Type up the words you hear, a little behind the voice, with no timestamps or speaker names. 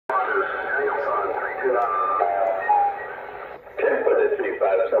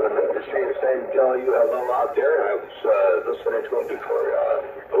357 Ricochet saying tell you hello out there. I was listening to him before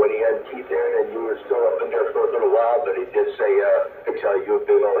when he had Keith there, and you were still up in there for a little while, but he did say to tell you a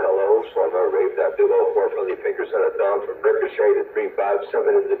big old hello, so I'm going to rave that big old 4 friendly fingers and a thumb from Ricochet to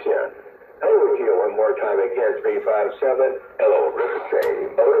 357 in the 10. Hello to you one more time again, 357. Hello,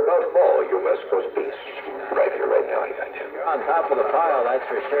 Ricochet. Motormouth Mall, your West Coast beast. Right here, right now, I got you. You're on top of the pile, that's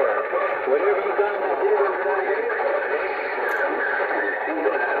for sure. Whatever you got in that deal,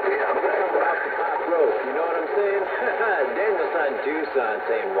 you know what I'm saying? Daniel's on Tucson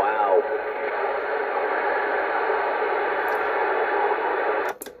saying, wow.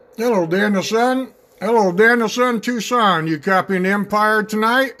 Hello, Danielson. Hello, Danielson, Tucson. You copying Empire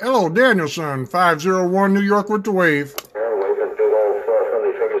tonight? Hello, Danielson, 501 New York with the wave. Waving big old 4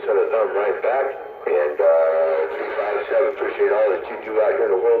 friendly fingers and a thumb right back. And 357, appreciate all that you do out here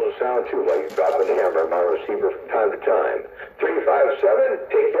in the world of sound, too, while you're dropping the hammer on my receiver from time to time. 357,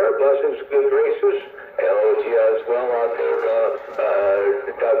 take care, blessings, good graces. Hello to you as well out there.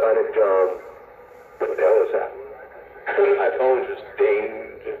 What the hell is that? My phone just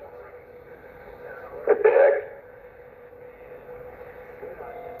dinged. What the heck?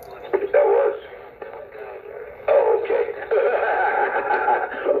 That was. Oh, okay.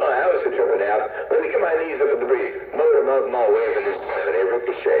 Well, that was a trip and a half. Let me get my knees up at the breeze. Motor Mountain Mall waving this 7A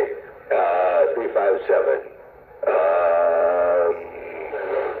Ricochet. 357.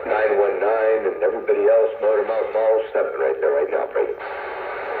 919 and everybody else, Motor Mountain Mall stepping right there right now, Brady.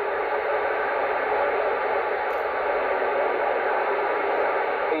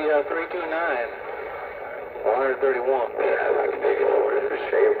 Hey, 329. 131. Yeah, I can make it over to the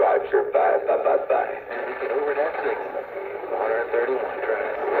Shea Roger. Bye. And you get over that signal. 131, try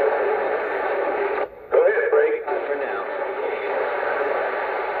it. Go ahead, Frank. For now.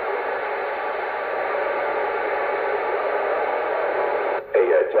 Hey,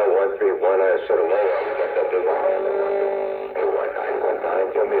 tell 131 I said hello. We got that big one. Hey,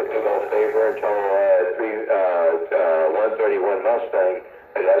 1919. Do me a big old favor and tell 131 Mustang.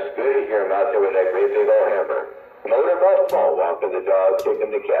 And that's good to hear him out there with that great big old hammer. Motor Mouth Mall, walking the dog, kicking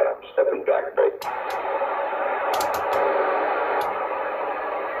the cat up, stepping back, break.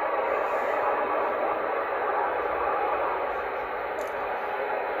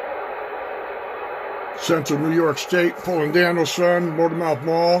 Central New York State, pulling Danielson, Motormouth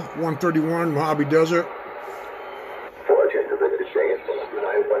Mall, 131, Mohave Desert. Fortune to Ricochet,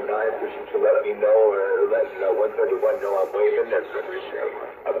 919, pushing to let me know, let 131 know I'm waving. That's Ricochet.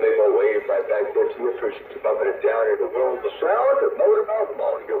 A big old wave right back there to you, pushing to bumping it down in the world of sound of Motormouth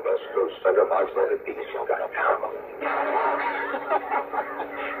Mall, your West Coast Thunder Box, let it be. You got it down.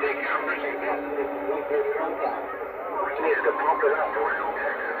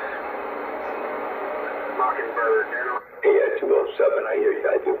 Hey, 207, I hear you,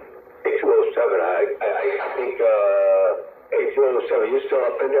 I do. Hey, 207, I think, hey, 207, you still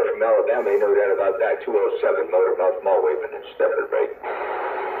up in there from Alabama? You know that about that. 207, Motormouth Mall waving and stepping right.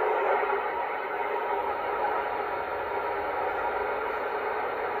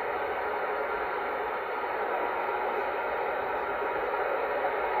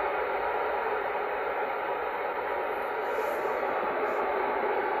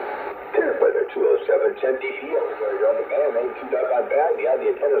 Weather 207, 10 dB, you're on the band, ain't too doggone bad. Yeah,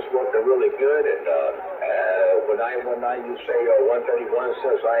 the antenna's working really good, and when 919, you say 131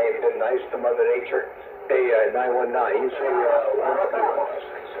 says I ain't been nice to Mother Nature. Hey, 919, you say 131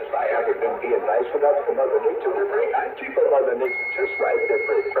 says I haven't been being nice enough to Mother Nature. I keep Mother Nature just right there,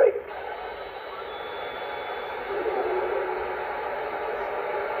 break.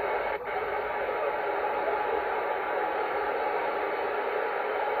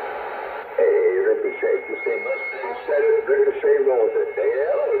 You say Mustang said it, Ricochet rolls it.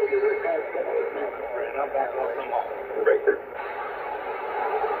 I'm back off the mall. Right there.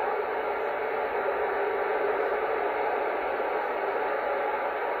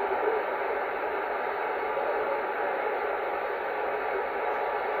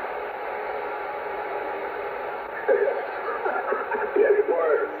 Yeah,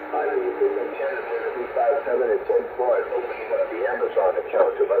 before I was in the 10 and 10-4, opening up the Amazon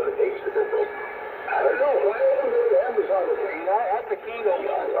account to Mother Nature. I don't know. Why open the Amazon account? You know, that's the key though.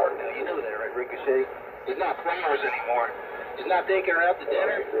 You know that, right, Ricochet? It's not flowers anymore. It's not taking her out to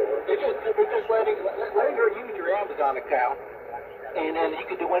dinner. It's just letting her use your Amazon account, and then you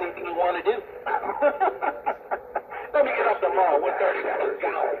can do anything you want to do. Let me get up the mall. 130.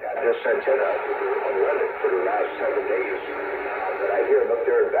 This antenna on Reddit for the last 7 days. But I hear him up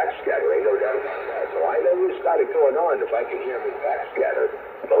there in backscatter. Ain't no doubt about that. So I know who's got it going on if I can hear him in backscatter.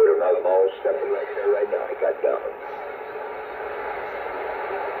 Motormouth Mall stepping right there right now. I got down.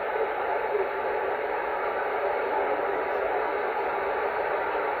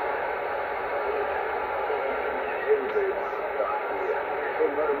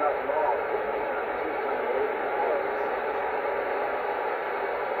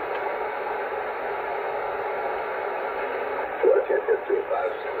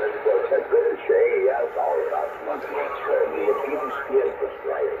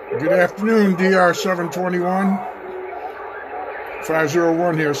 Good afternoon, DR 721.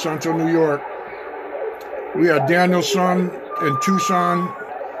 501 here, Central New York. We have Danielson in Tucson,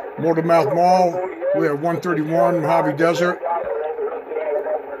 Motormouth Mall. We have 131 Mohave Desert.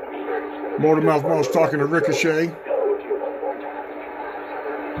 Motormouth Mall is talking to Ricochet.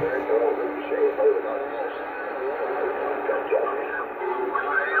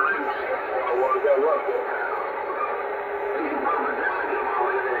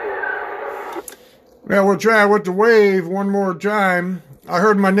 Now we'll try with the wave one more time. I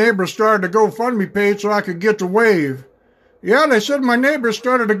heard my neighbor started a GoFundMe page so I could get the wave. Yeah, they said my neighbor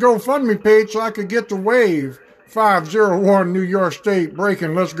started a GoFundMe page so I could get the wave. 501 New York State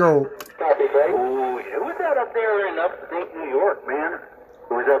breaking. Let's go. Copy, babe. Ooh, who's that up there in upstate New York, man?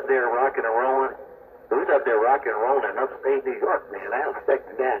 Who's up there rocking and rolling? Who's up there rocking and rolling in upstate New York, man? I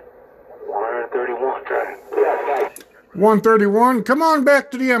expected that. 131, try. Yeah, guys. 131, come on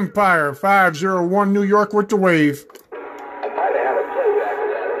back to the Empire. 501 New York with the wave. I might have had a playback of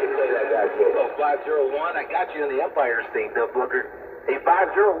that. Let me play that back to you. Oh, 501, I got you in the Empire State, Duff Looker. Hey,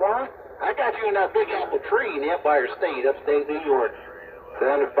 501, I got you in that big apple tree in the Empire State, upstate New York.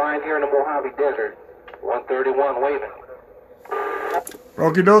 Sounded fine here in the Mohave Desert. 131 waving.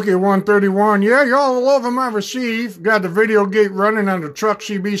 Okie dokie, 131. Yeah, you're all over my receive. Got the video gate running on the Truck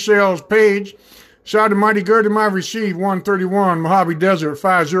CB sales page. Sounded mighty good in my receive. 131 Mohave Desert,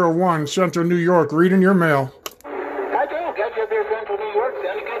 501 Central New York. Reading your mail. I do. Got you up there, Central New York.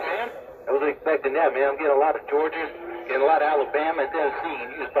 Sounded good, man. I wasn't expecting that, man. I'm getting a lot of Georgia, getting a lot of Alabama and Tennessee.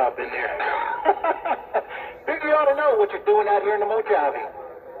 You just pop in there. Figure you ought to know what you're doing out here in the Mojave.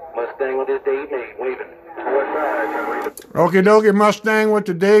 Mustang with his Dave made, waving. Okie dokie, Mustang with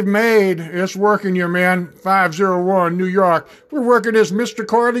the Dave made. It's working you, man. 501 New York. We're working this Mr.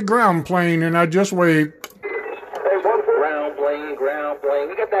 Corley ground plane, and I just waved. Ground plane, ground plane.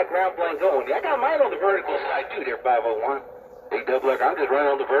 We got that ground plane going. I got mine on the vertical side, too, there, 501. Hey, double I'm just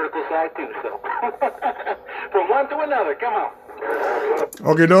running on the vertical side, too, so. From one to another, come on.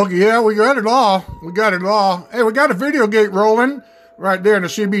 Okie dokie, yeah, we got it all. We got it all. Hey, we got a video gate rolling. Right there in the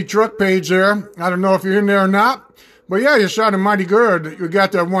CB truck page there. I don't know if you're in there or not. But yeah, you sounded mighty good. You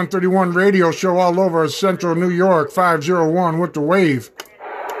got that 131 radio show all over Central New York, 501 with the wave.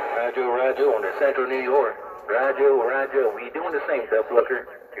 Roger, on the Central New York. Roger. We doing the same stuff, Looker.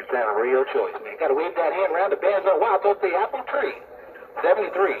 You sound a real choice, man. Gotta wave that hand around the bands on wild up the apple tree.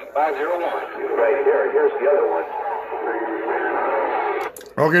 73, 501. Right here. Here's the other one.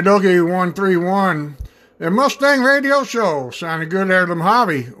 Okie dokie, 131. The Mustang Radio Show. Sounded good there at the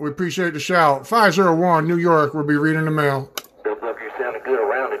Mojave. We appreciate the shout. 501 New York. We'll be reading the mail. Look, you're sounding good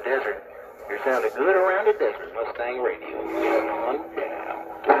around the desert. You're sounding good around the desert. Mustang Radio. Getting on down.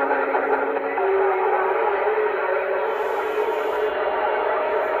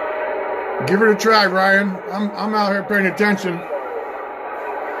 Give it a try, Ryan. I'm out here paying attention.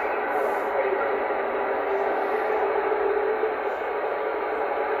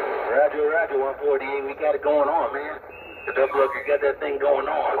 Roger, 148. We got it going on, man. The Duff Looker got that thing going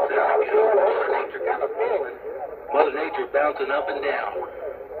on. Mother Nature got a feeling. Mother Nature bouncing up and down.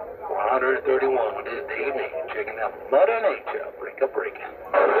 131 with this Dave name. Checking out Mother Nature. Breaking.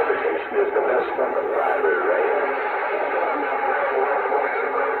 Levitation is the best from the driver, right?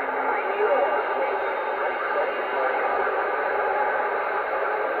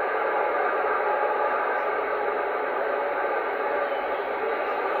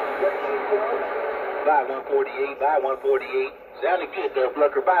 By 148. Sounding good there,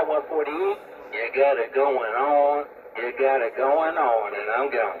 Flucker. By 148. You got it going on, and I'm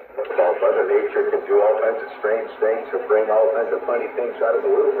gone. Well, Mother Nature can do all kinds of strange things or bring all kinds of funny things out of the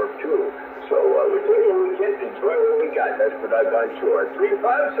woodwork, too. So, we take what we get and enjoy what we got. That's what I've got sure.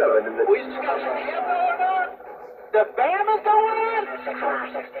 357 in the... We just got some ham going on? The band is going on?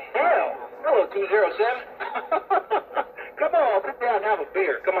 660. Hell. Hello, 207. Come on, sit down and have a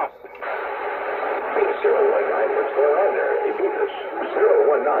beer. Come on. 019, what's going on there? He beat us.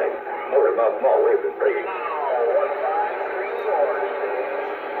 019. Motormouth Mall, we've been breaking.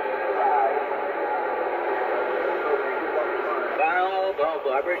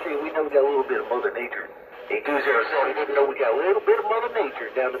 I appreciate we know we got a little bit of Mother Nature. 8207 didn't know we got a little bit of Mother Nature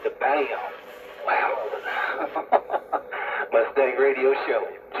down at the bam. Wow. Mustang Radio Show.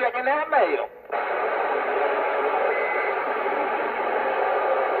 Checking that mail.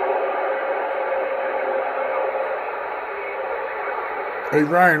 Hey,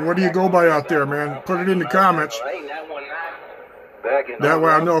 Ryan, what do you go by out there, man? Put it in the comments. That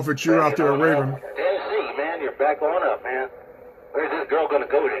way I know if it's you out there raving. Tennessee, man, you're back on up, man. Where's this girl gonna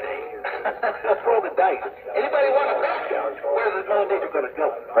go today? Let's roll the dice. Anybody want to bet? Where's this Mother Nature gonna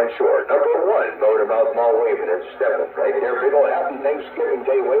go? I'm sure. Number one, Motormouth Mall waving and stepping right there. Big old happy Thanksgiving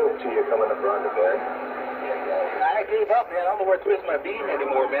Day wave to you coming up around the bend. I gave up, man. I don't know where to twist my beam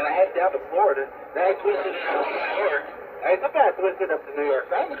anymore, man. I headed down to Florida. Then I twisted it up to New York. I twisted up to New York.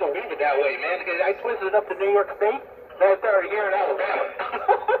 I was gonna leave it that way, man, because I twisted it up to New York State. Then I started here in Alabama.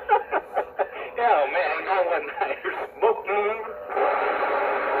 Oh, man, all one night. Smoking.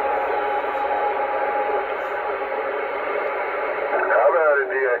 How about in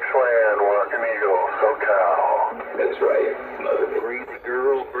DX-Land, Walking Eagle, SoCal? That's right. Crazy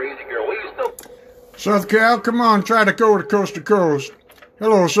girl, crazy girl. Well, you still... South Cal, come on, try to go to coast to coast.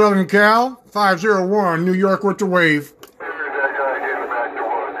 Hello, Southern Cal, 501, New York with the wave. That guy getting back to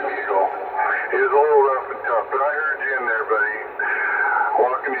Walking Eagle. It was a little rough and tough, but I heard you in there, buddy.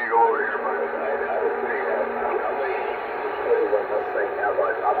 Walking Eagle over here, buddy.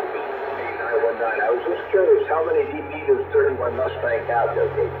 I was just curious, how many DP does 31 Mustang have? Or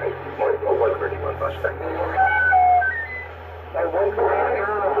 131 Mustang?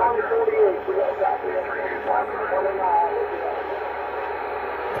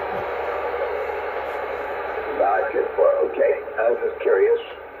 Okay, I was just curious.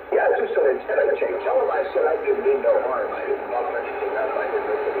 Yeah, it's just an antenna change. Tell him I said I didn't mean no harm. I didn't bump anything up. I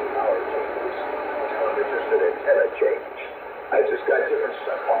didn't miss any power changes. Tell him it's just an antenna change. I just got different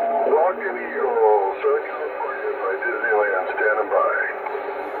stuff. Walking Eagle, Southern California by Disneyland, standing by.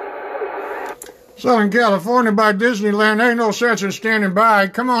 Southern California by Disneyland, ain't no sense in standing by.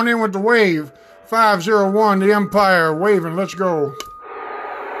 Come on in with the wave. 501, the Empire, waving, let's go.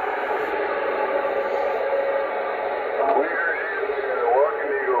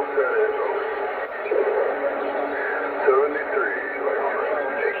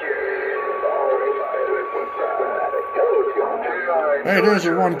 Hey, there's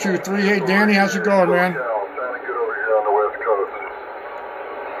a 1, 2, 3. Hey, Danny, how's it going, man? Sounding good over here on the West Coast.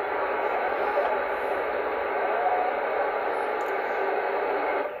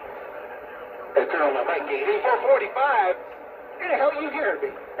 Hey, turn on my mic. Hey, 445. How the hell you hearing me?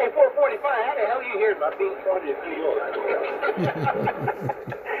 Hey, 445. How the hell you hearing my being pointed at New York?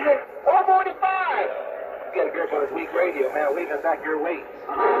 445. You got a grip on his weak radio, man. Leaving back your way.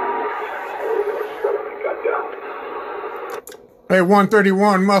 Got down. Hey,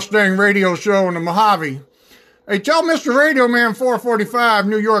 131 Mustang radio show in the Mohave. Hey, tell Mr. Radio Man 445,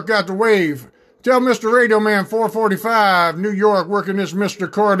 New York got the wave. Tell Mr. Radio Man 445, New York, working this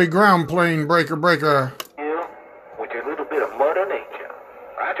Mr. Corley ground plane breaker. Yeah, with your little bit of Mother Nature.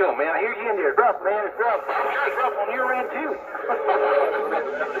 I tell him, man, I hear you in there. It's rough, man. It's rough. It's rough on your end, too.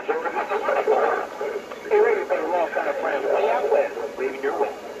 Hey, Radio Man, long time friend. Way out west. Leaving your way.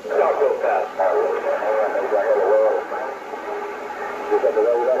 Not so fast.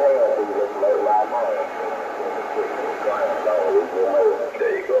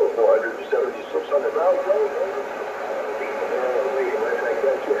 There you go, 476 on the ground plane.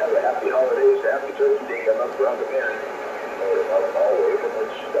 You have a happy holidays, happy Turkey Day coming up around the bend.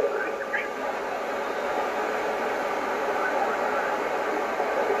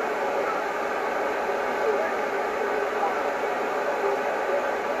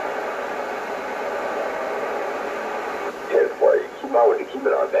 To keep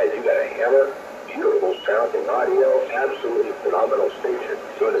it on bed, you got a hammer, beautiful sounding audio, absolutely phenomenal station.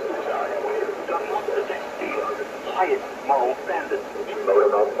 Doing it this hour, Highest moral standards.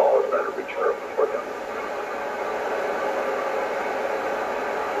 Motormouth Mall is not a return for them.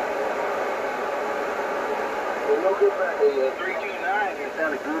 Well, no good back. Hey, 329, you're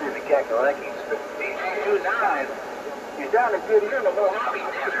sounding good in the Kakalakis. 329, you're sounding good here in the Mohave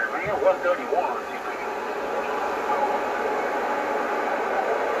Desert, man. 131.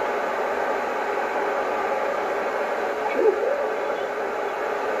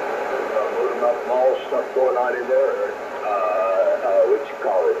 Mall stuff going on in there, or what you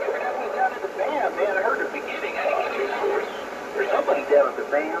call it? Somebody down at the band, man. I heard the beginning. I didn't get your numbers. There's somebody down at the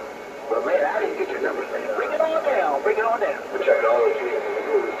band, but man, I didn't get your numbers, man. Bring it on down. Bring it on down. The technology.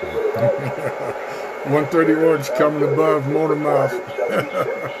 131's coming above Motormouth.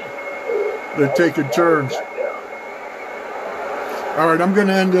 They're taking turns. All right, I'm going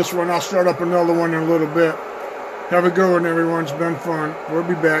to end this one. I'll start up another one in a little bit. Have a good one, everyone. It's been fun. We'll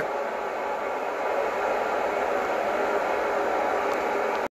be back.